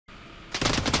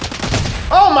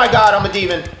my God, I'm a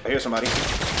demon. I hear somebody.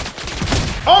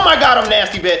 Oh my God, I'm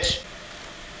nasty, bitch.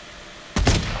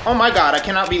 Oh my God, I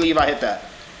cannot believe I hit that.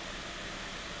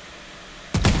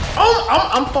 Oh,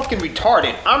 I'm fucking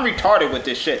retarded. I'm retarded with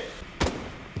this shit.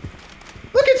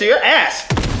 Look at your ass.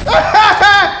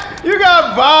 You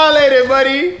got violated,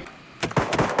 buddy.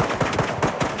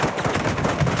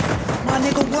 My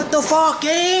nigga, what the fuck,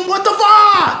 game? What the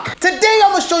fuck? Today,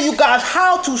 I'm gonna show you guys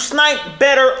how to snipe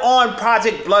better on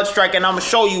Project BloodStrike, and I'm gonna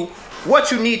show you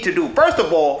what you need to do. First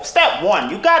of all, step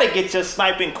one, you gotta get your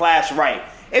sniping class right.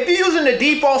 If you're using the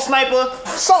default sniper,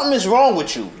 something is wrong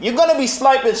with you. You're gonna be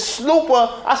sniping super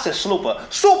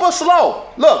slow.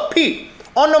 Look, peep,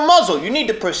 on the muzzle, you need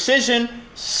the precision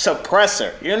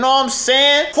suppressor. You know what I'm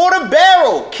saying? For the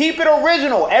barrel, keep it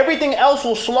original. Everything else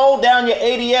will slow down your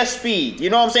ADS speed. You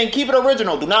know what I'm saying? Keep it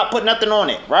original. Do not put nothing on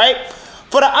it, right?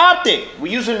 For the optic, we're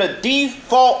using the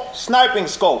default sniping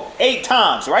scope 8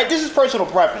 times, right? This is personal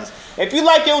preference. If you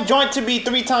like your joint to be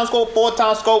 3 times scope, 4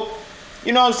 times scope,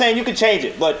 you know what I'm saying? You can change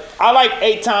it, but I like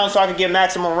 8 times so I can get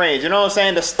maximum range. You know what I'm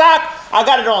saying? The stock, I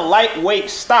got it on lightweight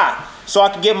stock so I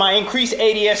can get my increased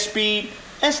ADS speed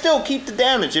and still keep the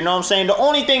damage. You know what I'm saying? The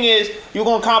only thing is you're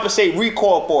gonna compensate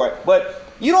recoil for it, but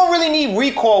you don't really need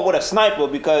recoil with a sniper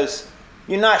because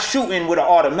you're not shooting with an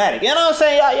automatic. You know what I'm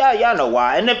saying? Y'all know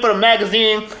why. And then for the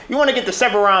magazine, you want to get the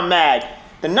 7-round mag.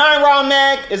 The 9-round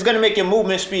mag is going to make your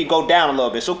movement speed go down a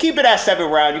little bit. So keep it at 7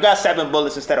 round. You got 7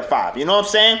 bullets instead of 5. You know what I'm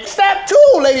saying? Step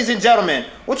 2, ladies and gentlemen.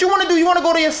 What you want to do, you want to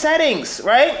go to your settings,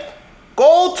 right?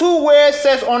 Go to where it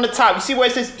says on the top. You see where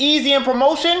it says easy and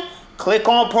promotion? Click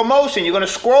on promotion. You're going to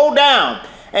scroll down.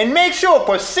 And make sure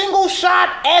for single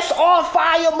shot SR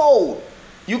fire mode,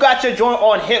 you got your joint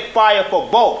on hip fire for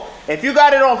both. If you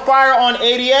got it on fire on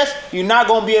ADS, you're not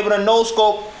going to be able to no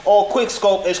scope or quick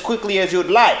scope as quickly as you'd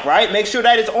like, right? Make sure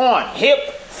that it's on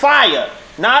hip fire,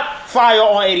 not fire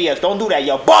on ADS. Don't do that,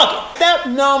 you're bugging. Step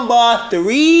number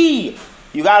 3,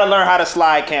 you got to learn how to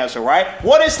slide cancel, right?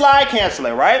 What is slide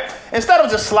canceling, right? Instead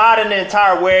of just sliding the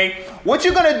entire way, what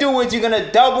you're going to do is you're going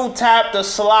to double tap the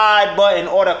slide button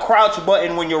or the crouch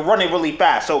button when you're running really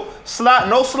fast. So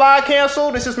no slide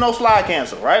cancel, this is no slide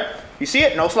cancel, right? You see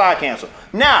it? No slide cancel.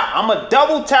 Now, I'm going to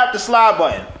double tap the slide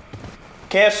button.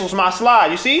 Cancels my slide.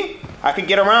 You see? I can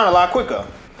get around a lot quicker.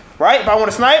 Right? If I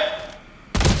want to snipe.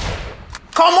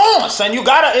 Come on, son. You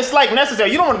got to, it's like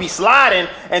necessary. You don't want to be sliding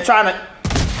and trying to,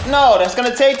 no, that's going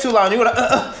to take too long. You want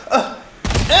to,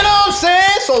 you know what I'm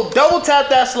saying? So double tap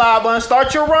that slide button.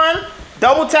 Start your run.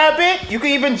 Double tap it. You can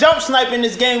even jump snipe in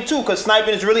this game too because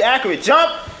sniping is really accurate.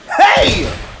 Jump. Hey!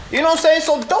 You know what I'm saying?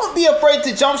 So don't be afraid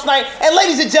to jump snipe. And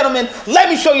ladies and gentlemen, let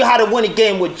me show you how to win a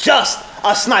game with just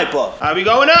a sniper. All right, we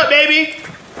going up, baby.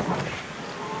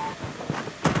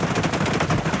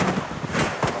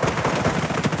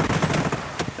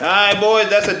 All right, boys,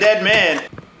 that's a dead man.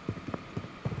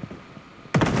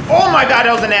 Oh my God,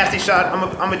 that was a nasty shot.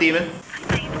 I'm a demon.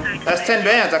 That's 10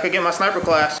 bands. I could get my sniper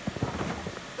class.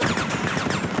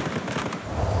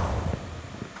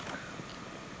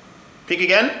 Peek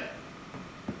again.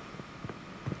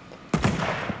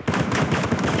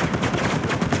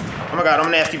 Oh my God, I'm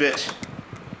a nasty bitch.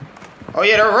 Oh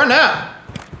yeah, they'll run now.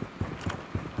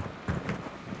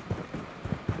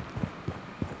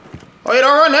 Oh yeah,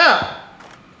 don't run now.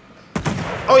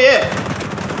 Oh yeah.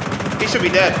 He should be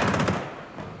dead.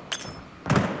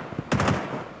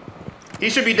 He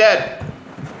should be dead.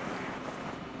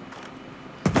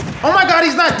 Oh my God,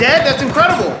 he's not dead? That's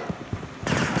incredible.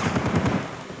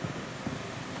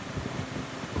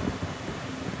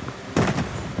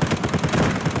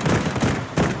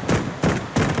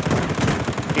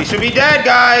 He should be dead,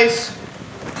 guys.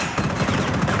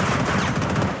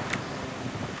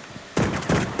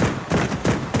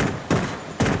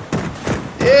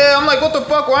 Yeah, I'm like, what the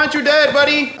fuck? Why aren't you dead,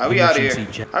 buddy? All right, we out of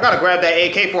here. I gotta grab that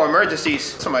AK for emergencies.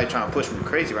 Somebody trying to push me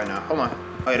crazy right now. Hold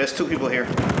on. Oh yeah, there's 2 people here.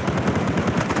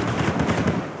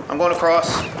 I'm going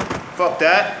across. Fuck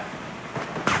that.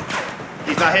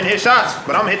 He's not hitting his shots,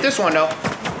 but I'm gonna hit this one though.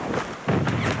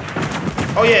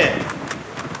 Oh yeah.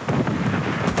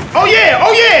 Oh yeah!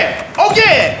 Oh yeah! Oh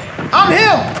yeah! I'm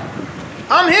him!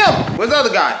 I'm him! Where's the other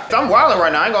guy? I'm wilding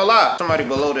right now, I ain't gonna lie. Somebody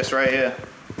below this right here.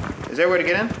 Is there a way to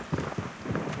get in?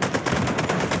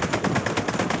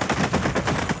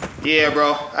 Yeah,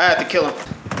 bro. I had to kill him.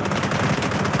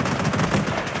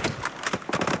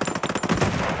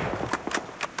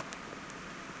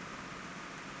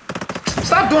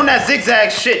 Stop doing that zigzag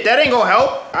shit. That ain't gonna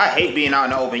help. I hate being out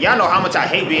in the open. Y'all know how much I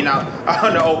hate being out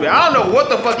in the open. I don't know what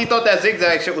the fuck he thought that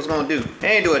zigzag shit was gonna do. He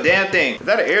ain't do a damn thing. Is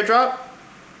that an airdrop?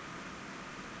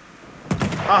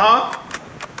 Uh-huh.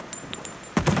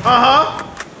 Uh-huh.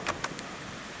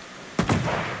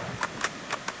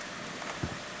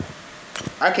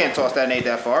 I can't toss that nade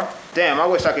that far. Damn, I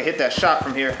wish I could hit that shot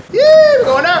from here. Yeah, we're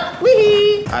going up.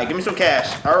 Wee! All right, give me some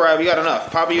cash. All right, we got enough.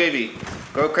 Pop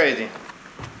UAV. Go crazy.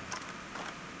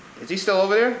 Is he still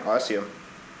over there? Oh, I see him.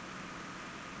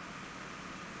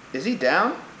 Is he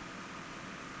down?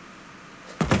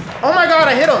 Oh my God,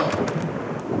 I hit him.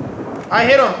 I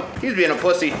hit him. He's being a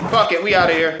pussy. Fuck it, we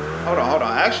out of here. Hold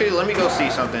on. Actually, let me go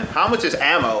see something. How much is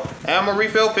ammo? Ammo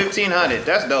refill, 1,500.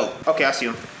 That's dope. Okay, I see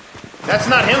him. That's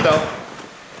not him, though.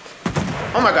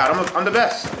 Oh my God, I'm the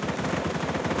best.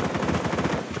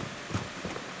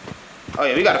 Oh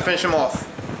yeah, we gotta finish him off.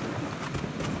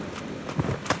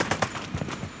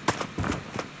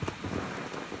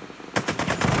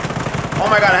 Oh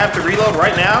my God, I have to reload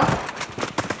right now?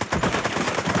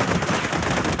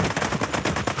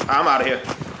 I'm out of here.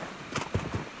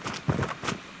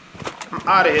 I'm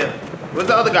out of here. Where's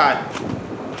the other guy?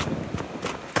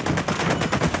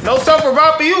 No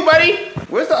self-revive for you, buddy.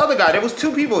 Where's the other guy? There was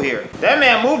 2 people here. That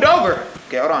man moved over.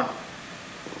 Okay, hold on.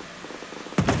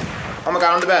 Oh my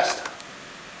God, I'm the best.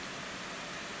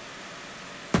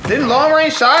 Didn't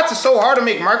long-range shots? It's so hard to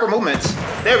make micro movements.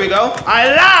 There we go.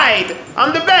 I lied.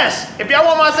 I'm the best. If y'all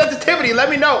want my sensitivity, let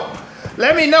me know.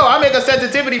 Let me know. I'll make a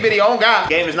sensitivity video. Oh God.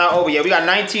 Game is not over yet. We got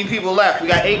 19 people left. We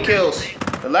got 8 kills.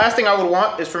 The last thing I would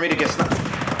want is for me to get sniped.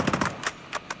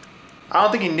 I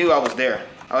don't think he knew I was there.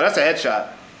 Oh, that's a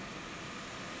headshot.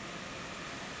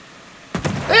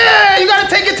 Yeah, you gotta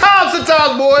take your time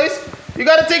sometimes, boys. You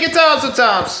gotta take your time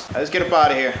sometimes. Right, let's get up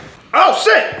out of here. Oh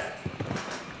shit!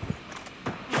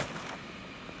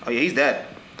 Oh yeah, he's dead.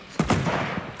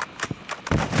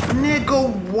 Nigga,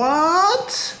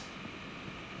 what?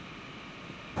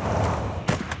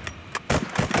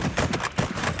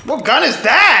 What gun is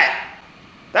that?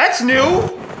 That's new.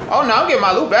 Oh no, I'm getting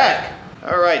my loot back.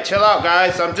 All right, chill out,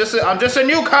 guys. I'm just a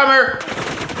newcomer.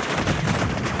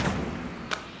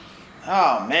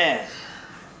 Oh man.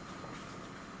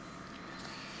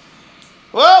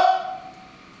 Well,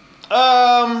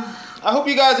 I hope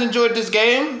you guys enjoyed this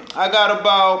game. I got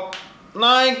about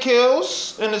 9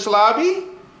 kills in this lobby,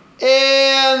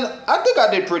 and I think I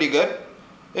did pretty good.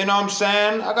 You know what I'm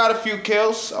saying? I got a few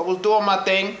kills. I was doing my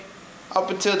thing up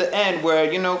until the end where,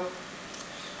 you know,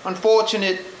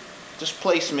 unfortunate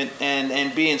displacement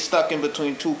and being stuck in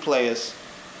between 2 players.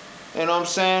 You know what I'm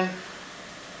saying?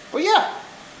 But yeah.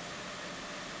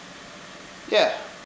 Yeah.